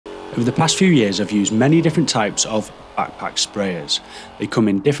Over the past few years I've used many different types of backpack sprayers. They come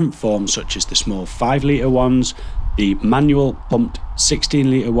in different forms such as the small 5 litre ones, the manual pumped 16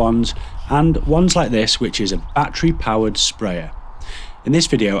 litre ones, and ones like this which is a battery powered sprayer. In this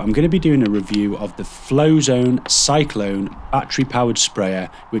video I'm going to be doing a review of the Flowzone Cylone battery powered sprayer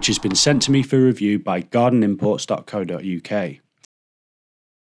which has been sent to me for review by gardenimports.co.uk.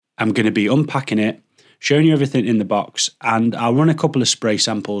 I'm going to be unpacking it, showing you everything in the box, and I'll run a couple of spray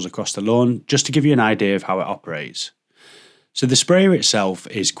samples across the lawn just to give you an idea of how it operates. So the sprayer itself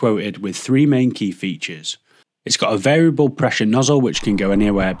is quoted with 3 main key features. It's got a variable pressure nozzle which can go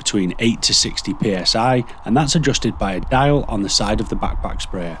anywhere between 8 to 60 psi, and that's adjusted by a dial on the side of the backpack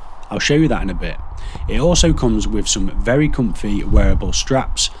sprayer. I'll show you that in a bit. It also comes with some very comfy wearable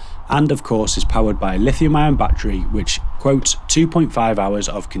straps, and of course is powered by a lithium ion battery which quotes 2.5 hours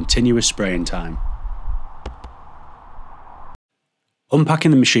of continuous spraying time.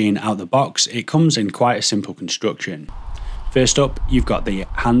 Unpacking the machine out the box, it comes in quite a simple construction. First up, you've got the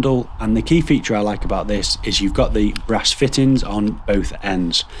handle, and the key feature I like about this is you've got the brass fittings on both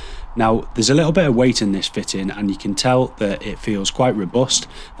ends. Now, there's a little bit of weight in this fitting and you can tell that it feels quite robust,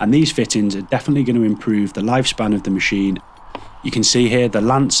 and these fittings are definitely going to improve the lifespan of the machine. You can see here the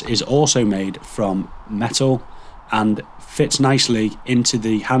lance is also made from metal and fits nicely into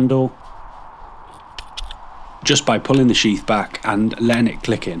the handle just by pulling the sheath back and letting it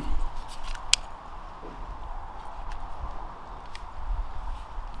click in.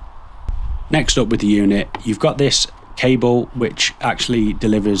 Next up with the unit, you've got this cable which actually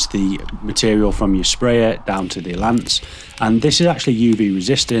delivers the material from your sprayer down to the lance, and this is actually UV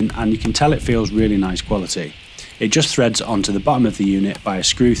resistant and you can tell it feels really nice quality. It just threads onto the bottom of the unit by a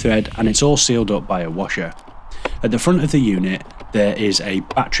screw thread and it's all sealed up by a washer. At the front of the unit there is a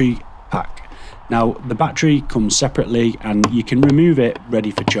battery pack. Now the battery comes separately and you can remove it ready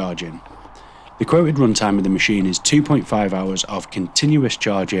for charging. The quoted runtime of the machine is 2.5 hours of continuous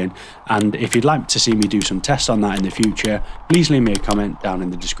charging, and if you'd like to see me do some tests on that in the future, please leave me a comment down in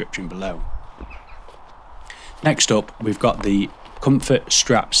the description below. Next up, we've got the comfort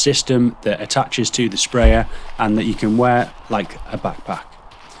strap system that attaches to the sprayer and that you can wear like a backpack.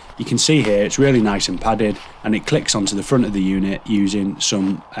 You can see here it's really nice and padded, and it clicks onto the front of the unit using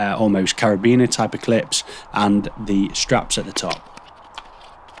some almost carabiner type of clips and the straps at the top.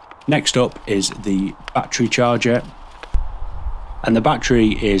 Next up is the battery charger, and the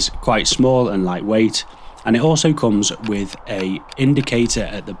battery is quite small and lightweight, and it also comes with a indicator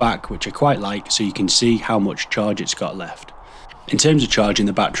at the back which I quite like, so you can see how much charge it's got left. In terms of charging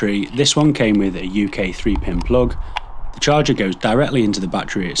the battery, this one came with a UK 3-pin plug. The charger goes directly into the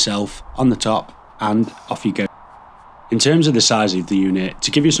battery itself on the top and off you go. In terms of the size of the unit,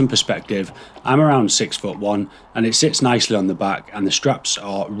 to give you some perspective, I'm around 6'1" and it sits nicely on the back, and the straps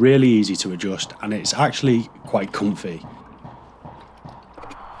are really easy to adjust and it's actually quite comfy.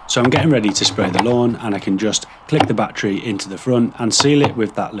 So I'm getting ready to spray the lawn and I can just click the battery into the front and seal it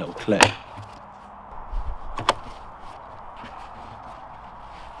with that little clip.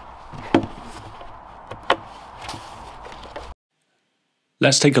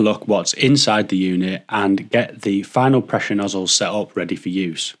 Let's take a look what's inside the unit and get the final pressure nozzle set up ready for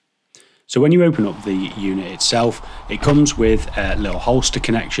use. So when you open up the unit itself, it comes with little holster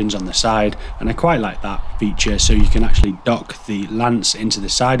connections on the side, and I quite like that feature, so you can actually dock the lance into the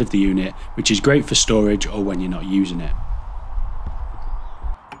side of the unit, which is great for storage or when you're not using it.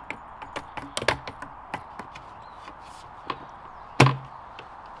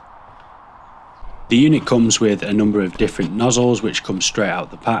 The unit comes with a number of different nozzles which come straight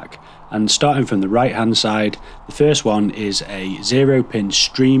out the pack, and starting from the right hand side, the first one is a 0-pin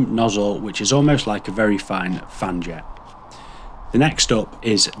stream nozzle which is almost like a very fine fan jet. The next up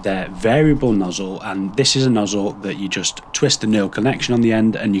is their variable nozzle, and this is a nozzle that you just twist the nil connection on the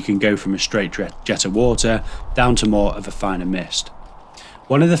end and you can go from a straight jet of water down to more of a finer mist.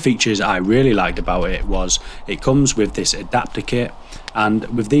 One of the features I really liked about it was it comes with this adapter kit, and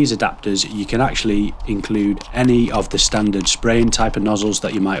with these adapters you can actually include any of the standard spraying type of nozzles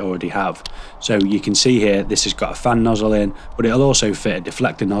that you might already have. So you can see here this has got a fan nozzle in, but it'll also fit a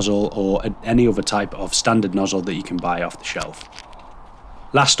deflector nozzle or any other type of standard nozzle that you can buy off the shelf.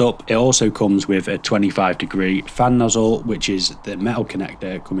 Last up, it also comes with a 25-degree fan nozzle, which is the metal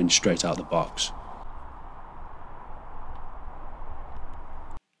connector coming straight out of the box.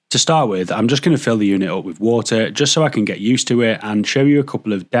 To start with, I'm just going to fill the unit up with water just so I can get used to it and show you a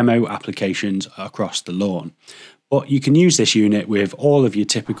couple of demo applications across the lawn. But you can use this unit with all of your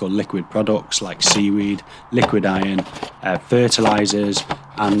typical liquid products like seaweed, liquid iron, fertilizers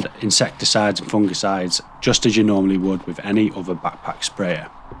and insecticides and fungicides, just as you normally would with any other backpack sprayer.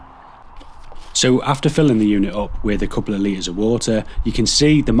 So after filling the unit up with a couple of litres of water, you can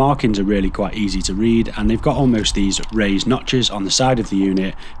see the markings are really quite easy to read, and they've got almost these raised notches on the side of the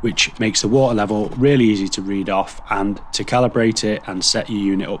unit, which makes the water level really easy to read off and to calibrate it and set your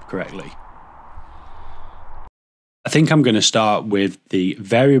unit up correctly. I think I'm going to start with the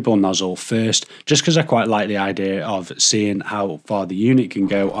variable nozzle first, just because I quite like the idea of seeing how far the unit can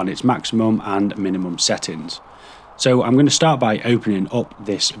go on its maximum and minimum settings. So I'm going to start by opening up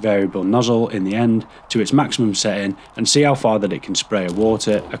this variable nozzle in the end to its maximum setting and see how far that it can spray of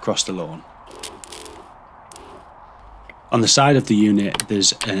water across the lawn. On the side of the unit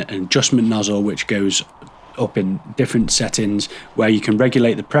there's an adjustment nozzle which goes up in different settings where you can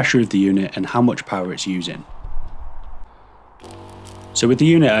regulate the pressure of the unit and how much power it's using. So with the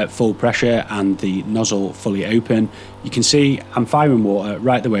unit at full pressure and the nozzle fully open, you can see I'm firing water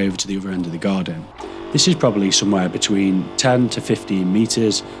right the way over to the other end of the garden. This is probably somewhere between 10 to 15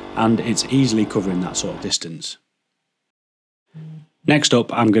 metres, and it's easily covering that sort of distance. Next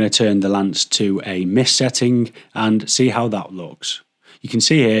up, I'm going to turn the lance to a mist setting and see how that looks. You can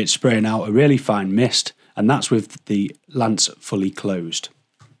see here it's spraying out a really fine mist, and that's with the lance fully closed.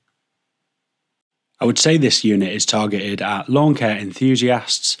 I would say this unit is targeted at lawn care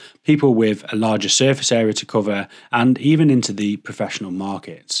enthusiasts, people with a larger surface area to cover, and even into the professional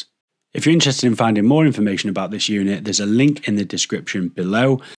markets. If you're interested in finding more information about this unit, there's a link in the description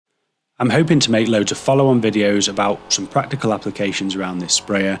below. I'm hoping to make loads of follow-on videos about some practical applications around this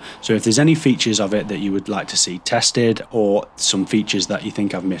sprayer, so if there's any features of it that you would like to see tested or some features that you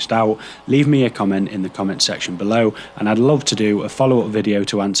think I've missed out, leave me a comment in the comment section below and I'd love to do a follow-up video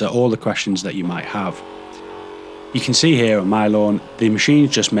to answer all the questions that you might have. You can see here on my lawn, the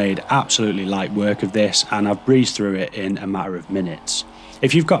machine's just made absolutely light work of this and I've breezed through it in a matter of minutes.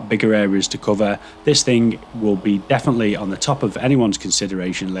 If you've got bigger areas to cover, this thing will be definitely on the top of anyone's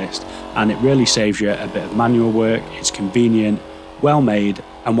consideration list, and it really saves you a bit of manual work. It's convenient, well made,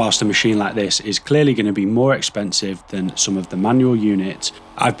 and whilst a machine like this is clearly going to be more expensive than some of the manual units,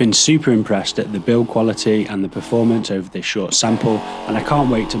 I've been super impressed at the build quality and the performance over this short sample, and I can't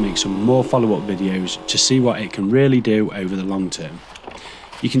wait to make some more follow-up videos to see what it can really do over the long term.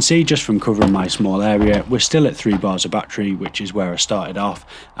 You can see just from covering my small area, we're still at 3 bars of battery, which is where I started off,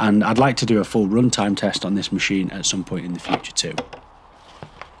 and I'd like to do a full runtime test on this machine at some point in the future too.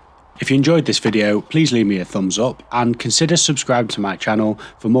 If you enjoyed this video, please leave me a thumbs up and consider subscribing to my channel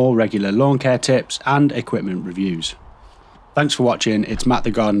for more regular lawn care tips and equipment reviews. Thanks for watching, it's Matt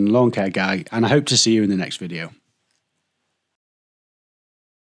the Garden Lawn Care Guy, and I hope to see you in the next video.